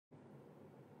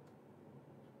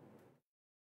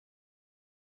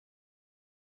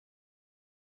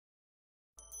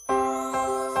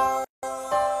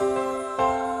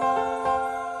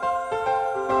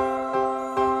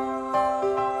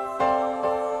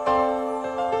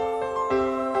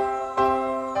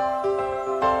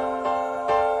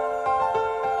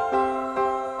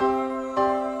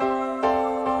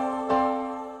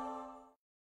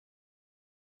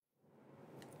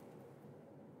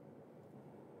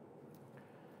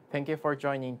Thank you for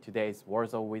joining today's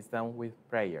Words of Wisdom with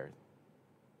Prayers.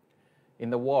 In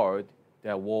the world,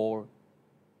 the war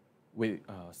will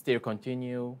still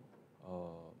continue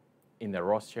in the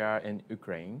Russia and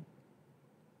Ukraine.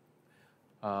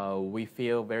 We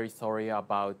feel very sorry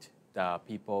about the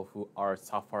people who are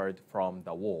suffered from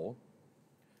the war.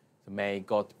 So may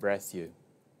God bless you.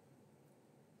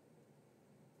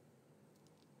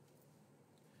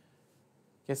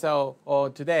 Okay,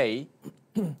 so today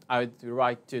I would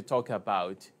like to talk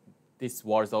about this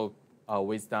words of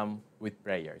wisdom with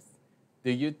prayers.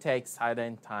 Do you take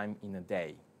silent time in a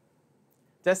day?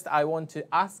 Just I want to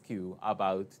ask you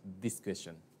about this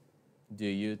question. Do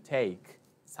you take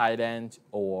silent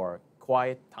or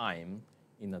quiet time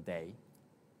in a day?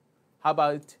 How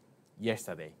about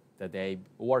yesterday, the day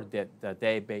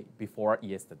before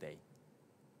yesterday?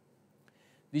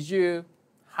 Did you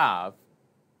have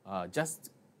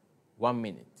just 1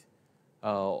 minute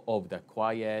of the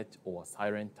quiet or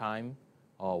silent time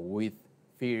with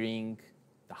feeling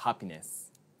the happiness?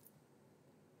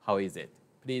 How is it?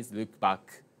 Please look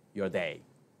back your day.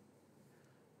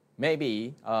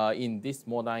 Maybe in this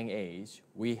modern age,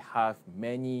 we have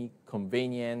many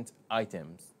convenient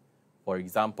items. For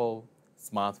example,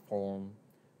 smartphone,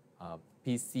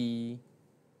 PC,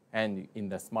 and in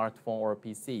the smartphone or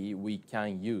PC, we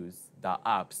can use the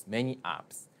apps, many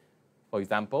apps. For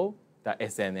example, the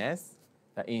SNS,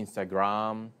 the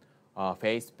Instagram,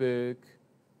 Facebook,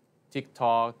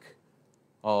 TikTok,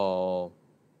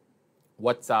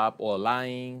 WhatsApp or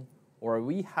Line, or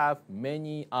we have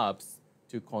many apps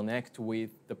to connect with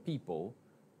the people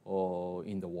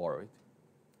in the world.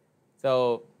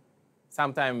 So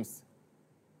sometimes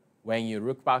when you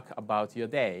look back about your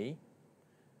day,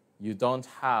 you don't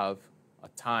have a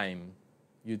time,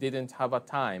 you didn't have a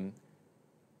time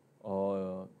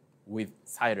with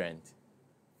silent.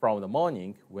 From the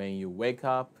morning, when you wake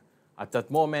up, at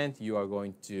that moment, you are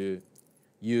going to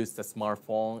use the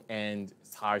smartphone and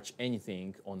search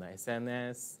anything on the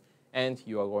SNS, and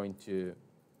you are going to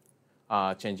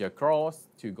change your clothes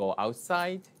to go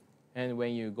outside. And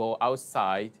when you go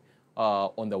outside,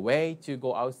 on the way to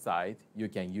go outside, you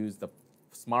can use the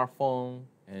smartphone,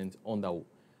 and on the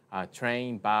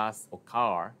train, bus, or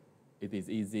car, it is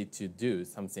easy to do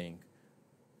something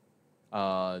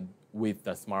with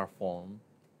the smartphone.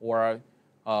 Or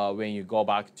when you go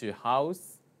back to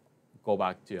house, go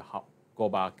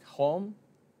back home.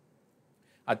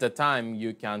 At the time,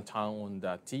 you can turn on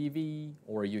the TV,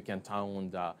 or you can turn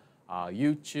on the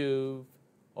YouTube,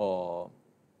 or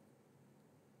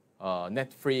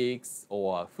Netflix,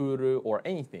 or Hulu, or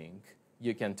anything.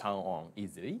 You can turn on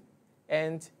easily,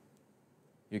 and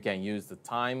you can use the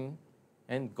time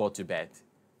and go to bed.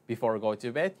 Before go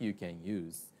to bed, you can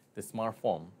use the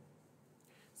smartphone.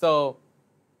 So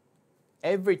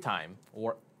every time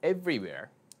or everywhere,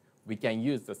 we can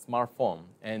use the smartphone,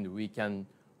 and we can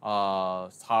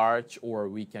search, or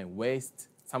we can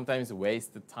sometimes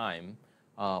waste the time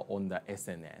on the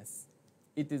SNS.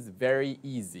 It is very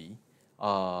easy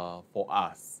for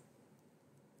us.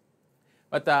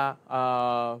 But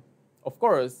of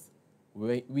course,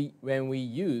 when we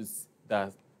use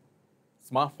the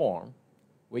smartphone,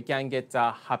 we can get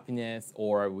happiness,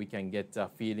 or we can get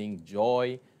feeling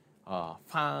joy,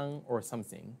 fun, or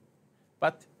something.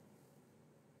 But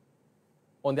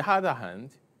on the other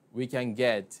hand, we can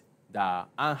get the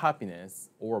unhappiness,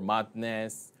 or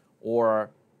madness, or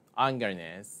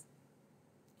angerness,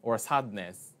 or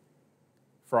sadness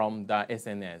from the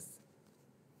SNS,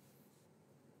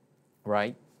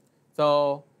 right?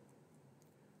 So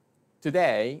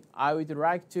today, I would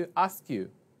like to ask you,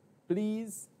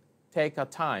 please take a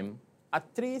time, at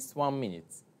least 1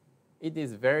 minute. It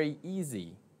is very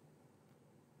easy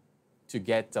to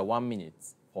get 1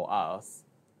 minute for us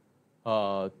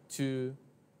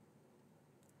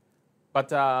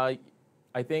but I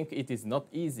think it is not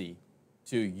easy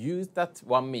to use that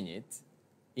 1 minute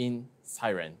in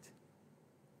silent.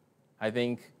 I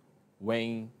think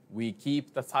when we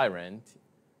keep the silent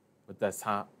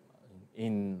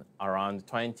in around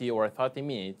 20 or 30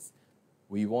 minutes,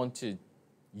 we want to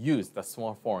use the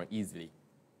smartphone easily.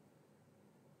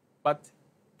 But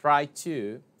try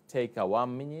to take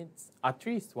 1 minute, at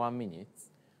least 1 minute,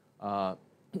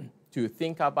 to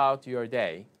think about your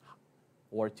day,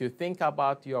 or to think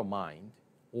about your mind,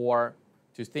 or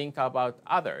to think about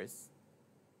others.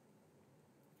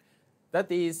 That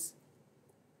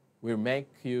will make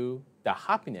you the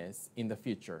happiness in the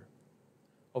future.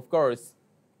 Of course,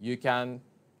 you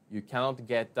cannot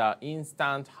get the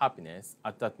instant happiness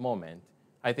at that moment.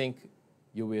 I think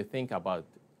you will think about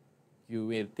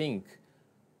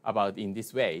in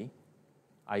this way.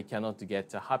 I cannot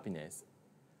get happiness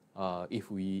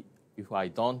if I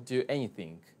don't do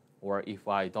anything or if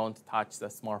I don't touch the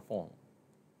smartphone.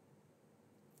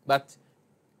 But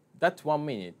that 1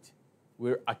 minute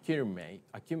will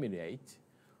accumulate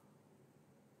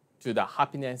to the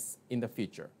happiness in the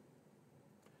future.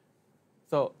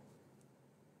 So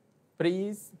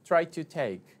please try to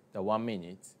take the 1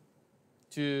 minute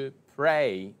to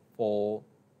pray for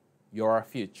your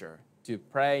future, to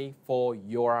pray for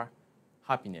your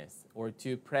happiness, or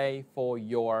to pray for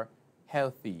your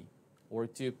healthy, or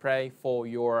to pray for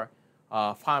your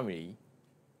family,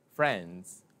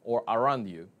 friends, or around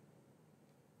you.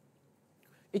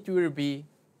 It will be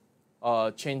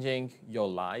changing your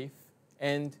life,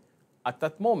 and at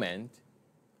that moment,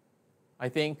 I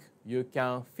think you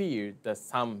can feel that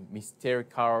some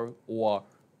mystical or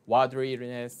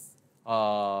worldliness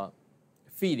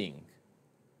feeling.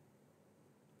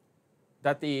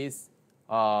 That is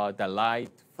the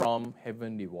light from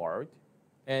heavenly world,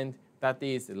 and that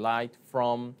is light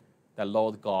from the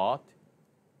Lord God.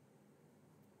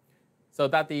 So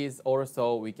that is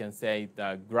also, we can say,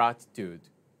 the gratitude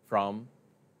from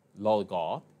Lord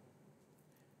God.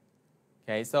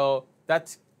 Okay, so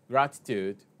that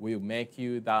gratitude will make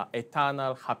you the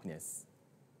eternal happiness.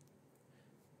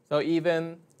 So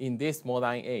even in this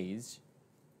modern age,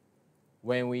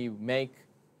 when we make,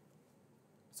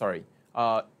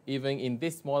 even in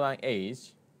this modern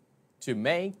age, to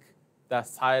make the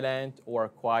silent or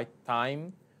quiet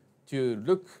time to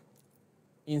look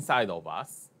inside of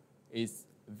us is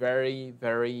very,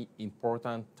 very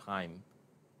important time.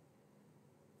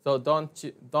 So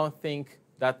don't think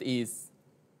that is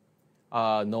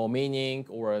no meaning,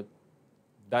 or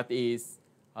that is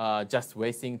just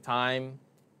wasting time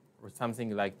or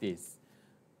something like this.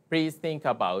 Please think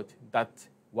about that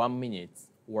 1 minute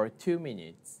or 2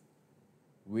 minutes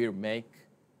will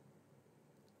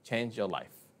change your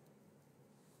life.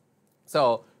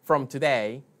 So from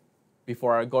today,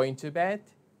 before going to bed,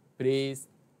 please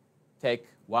take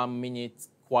 1 minute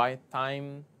quiet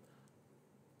time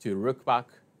to look back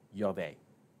your day.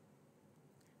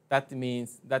 That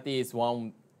means that is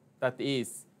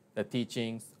the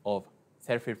teachings of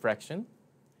self-reflection.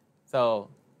 So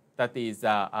that is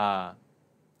a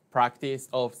practice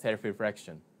of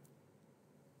self-reflection.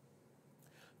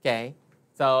 Okay,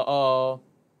 so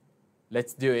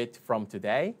let's do it from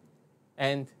today,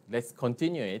 and let's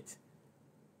continue it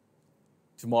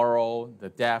tomorrow, the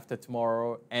day after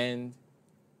tomorrow, and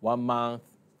 1 month,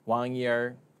 1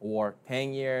 year, or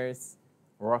 10 years,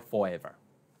 or forever.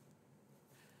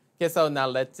 Okay, so now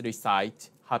let's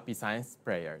recite Happy Science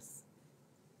prayers.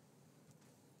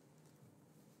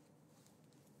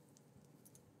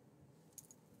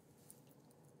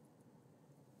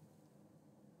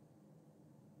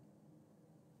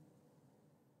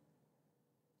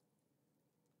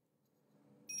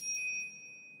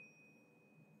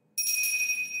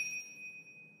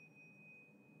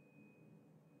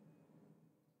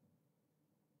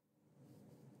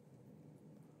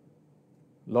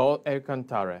 Lord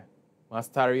Elkantare,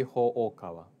 Master Ho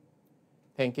Okawa,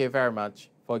 thank you very much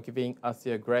for giving us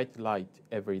your great light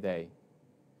every day.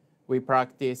 We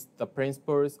practice the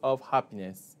principles of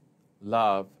happiness,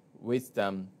 love,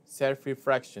 wisdom,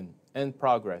 self-reflection, and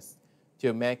progress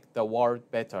to make the world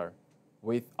better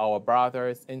with our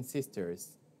brothers and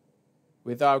sisters.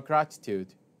 With our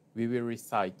gratitude, we will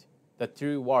recite the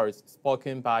true words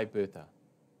spoken by Buddha.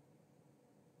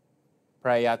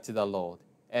 Prayer to the Lord,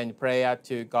 and prayer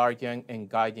to guardian and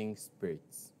guiding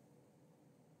spirits.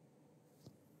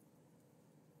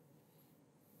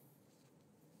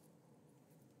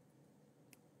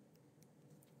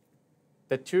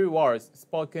 The true words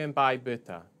spoken by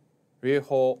Buddha,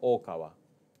 Ryuho Okawa.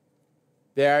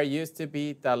 There used to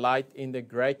be the light in the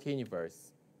great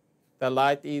universe. The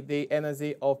light is the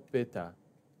energy of Buddha.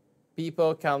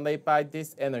 People can live by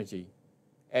this energy,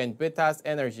 and Buddha's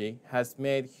energy has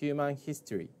made human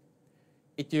history.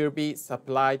 It will be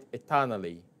supplied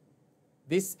eternally.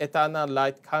 This eternal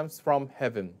light comes from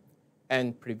heaven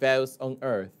and prevails on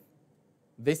earth.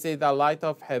 This is the light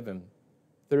of heaven.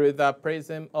 Through the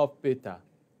prism of Buddha,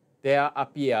 there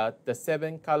appear the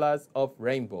 7 colors of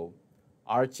rainbow,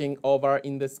 arching over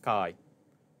in the sky.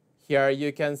 Here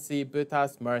you can see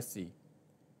Buddha's mercy.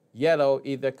 Yellow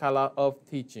is the color of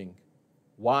teaching.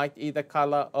 White is the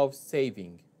color of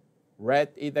saving. Red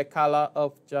is the color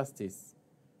of justice.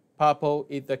 Purple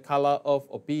is the color of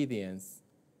obedience.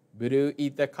 Blue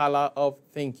is the color of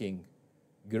thinking.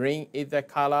 Green is the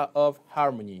color of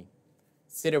harmony.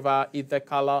 Silver is the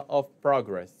color of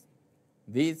progress.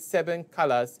 These 7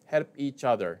 colors help each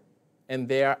other, and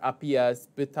there appears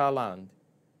Buddha land.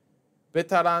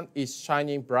 Buddha land is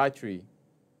shining brightly.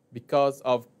 because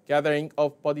of gathering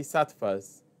of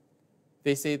bodhisattvas.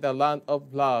 This is the land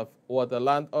of love or the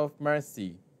land of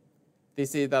mercy.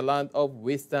 This is the land of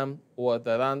wisdom or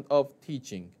the land of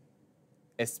teaching.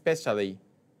 Especially,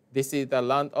 this is the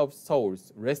land of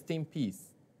souls. Rest in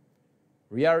peace.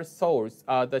 Real souls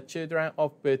are the children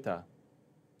of Buddha.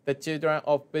 The children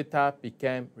of Buddha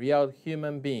became real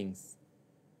human beings.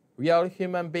 Real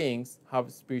human beings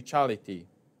have spirituality.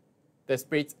 The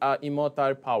spirits are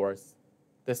immortal powers.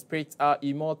 The spirits are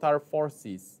immortal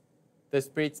forces. The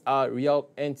spirits are real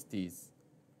entities.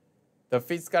 The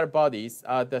physical bodies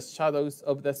are the shadows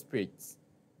of the spirits.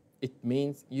 It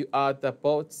means you are the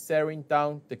boat sailing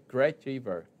down the great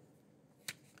river.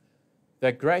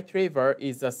 The great river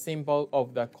is a symbol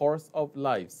of the course of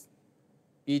lives.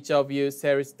 Each of you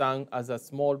sails down as a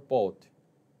small boat,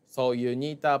 so you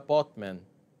need a boatman.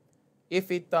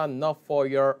 If it are not for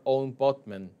your own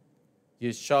boatman,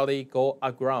 you surely go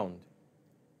aground.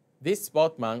 This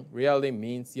boatman really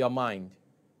means your mind.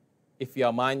 If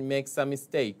your mind makes a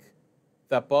mistake,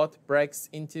 the boat breaks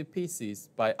into pieces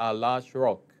by a large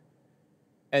rock.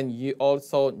 And you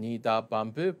also need a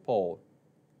bamboo pole.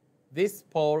 This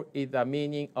pole is the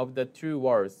meaning of the true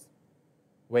words.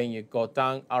 When you go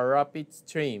down a rapid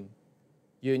stream,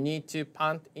 you need to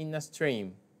pant in a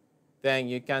stream. Then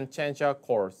you can change your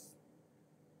course.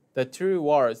 The true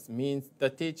words means the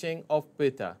teaching of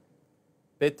Buddha.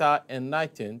 Buddha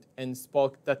enlightened and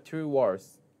spoke the true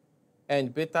words,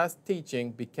 and Buddha's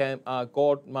teaching became a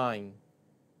gold mine.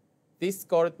 This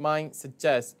gold mine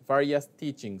suggests various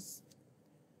teachings.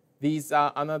 These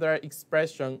are another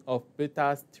expression of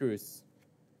Buddha's truth.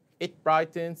 It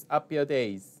brightens up your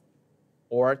days.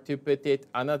 Or to put it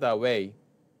another way,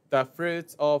 the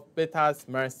fruits of Buddha's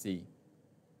mercy.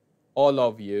 All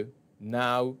of you,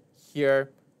 now,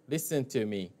 here, listen to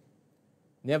me.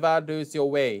 Never lose your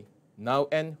way, now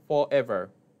and forever.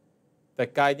 The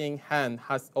guiding hand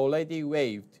has already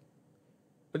waved.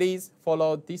 Please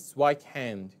follow this white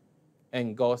hand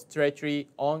and go straightly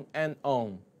on and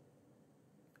on.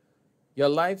 Your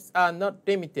lives are not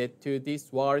limited to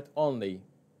this world only.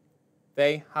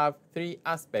 They have three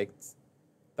aspects: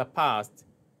 the past,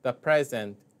 the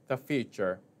present, the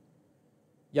future.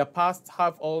 Your past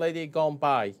have already gone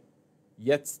by,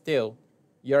 yet still,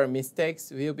 your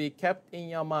mistakes will be kept in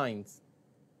your minds.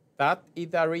 That is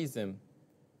the reason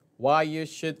why you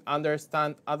should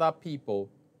understand other people,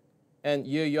 and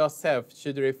you yourself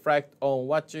should reflect on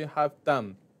what you have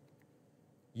done.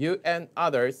 You and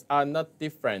others are not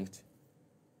different.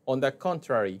 On the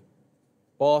contrary,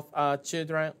 both are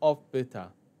children of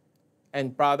Buddha,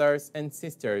 and brothers and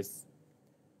sisters.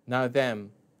 Now then,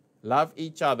 love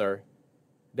each other.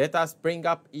 Let us bring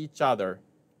up each other,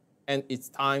 and it's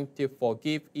time to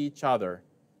forgive each other.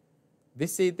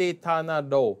 This is the eternal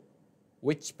law,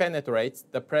 which penetrates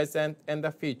the present and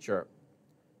the future.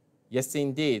 Yes,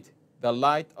 indeed, the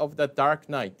light of the dark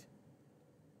night.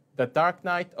 The dark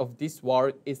night of this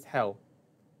world is hell.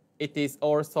 It is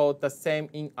also the same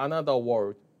in another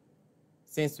world.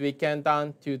 Since we came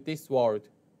down to this world,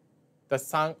 the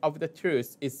sun of the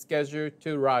truth is scheduled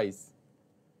to rise.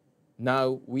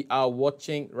 Now we are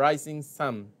watching rising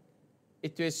sun.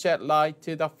 It will shed light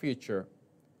to the future,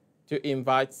 to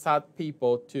invite sad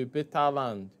people to Buddha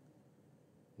land.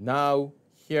 Now,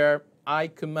 here I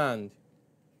command,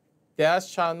 there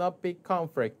shall not be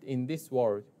conflict in this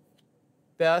world.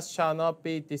 There shall not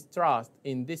be distrust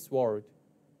in this world.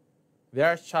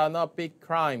 There shall not be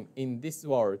crime in this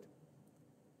world.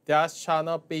 There shall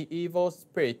not be evil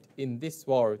spirit in this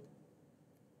world.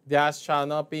 There shall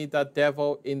not be the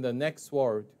devil in the next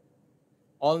world.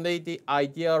 Only the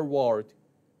ideal world,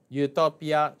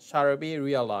 utopia, shall be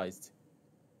realized.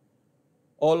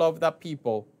 All of the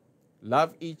people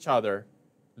love each other,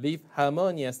 live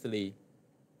harmoniously,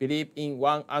 believe in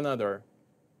one another.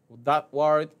 That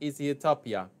world is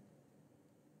utopia.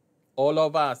 All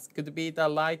of us could be the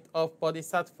light of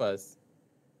bodhisattvas.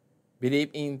 Believe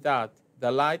in that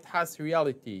the light has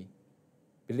reality.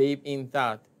 Believe in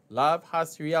that love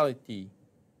has reality.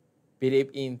 Believe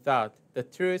in that the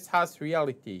truth has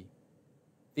reality.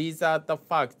 These are the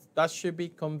facts that should be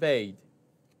conveyed.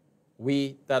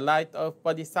 We, the light of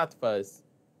bodhisattvas,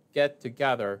 get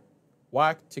together,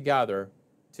 work together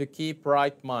to keep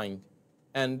right mind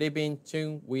and live in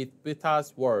tune with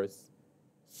Buddha's words.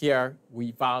 Here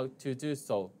we vow to do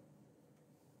so.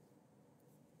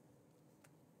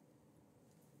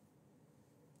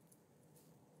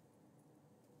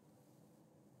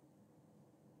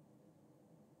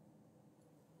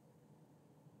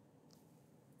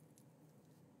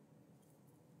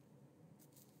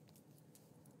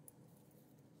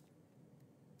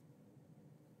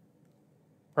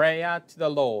 Prayer to the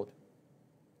Lord.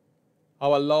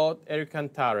 Our Lord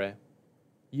Ercantare,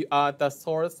 you are the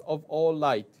source of all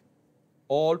light,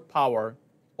 all power,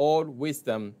 all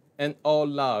wisdom, and all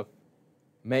love.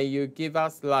 May you give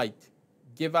us light,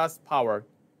 give us power,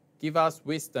 give us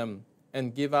wisdom,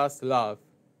 and give us love.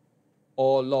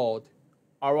 O Lord,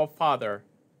 our Father,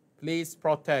 please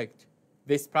protect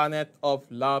this planet of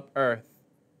love Earth.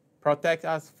 Protect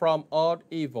us from all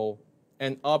evil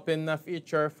and open a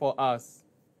future for us.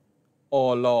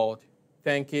 O Lord,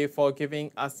 thank you for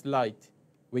giving us light.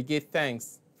 We give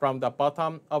thanks from the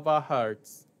bottom of our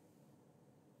hearts.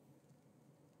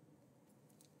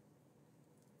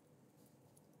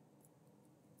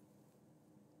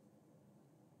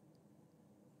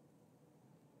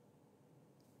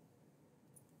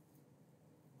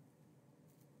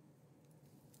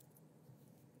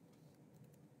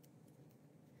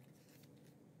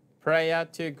 Prayer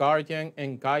to guardian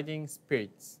and guiding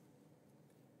spirits.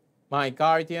 My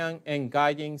guardian and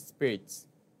guiding spirits,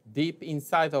 deep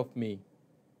inside of me,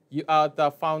 you are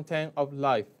the fountain of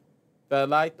life, the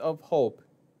light of hope,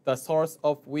 the source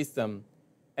of wisdom,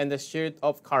 and the shield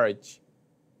of courage.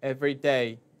 Every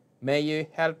day, may you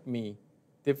help me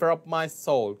develop my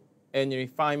soul and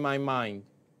refine my mind.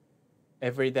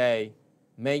 Every day,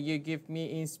 may you give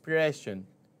me inspiration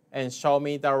and show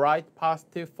me the right path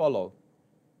to follow.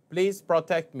 Please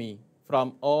protect me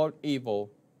from all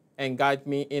evil and guide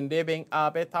me in living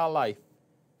a better life.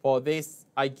 For this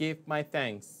I give my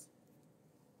thanks.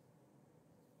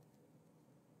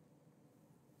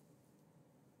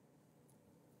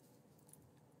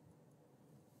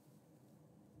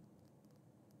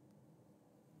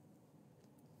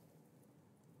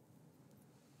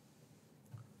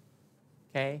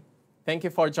 Okay, thank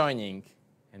you for joining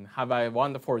and have a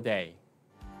wonderful day.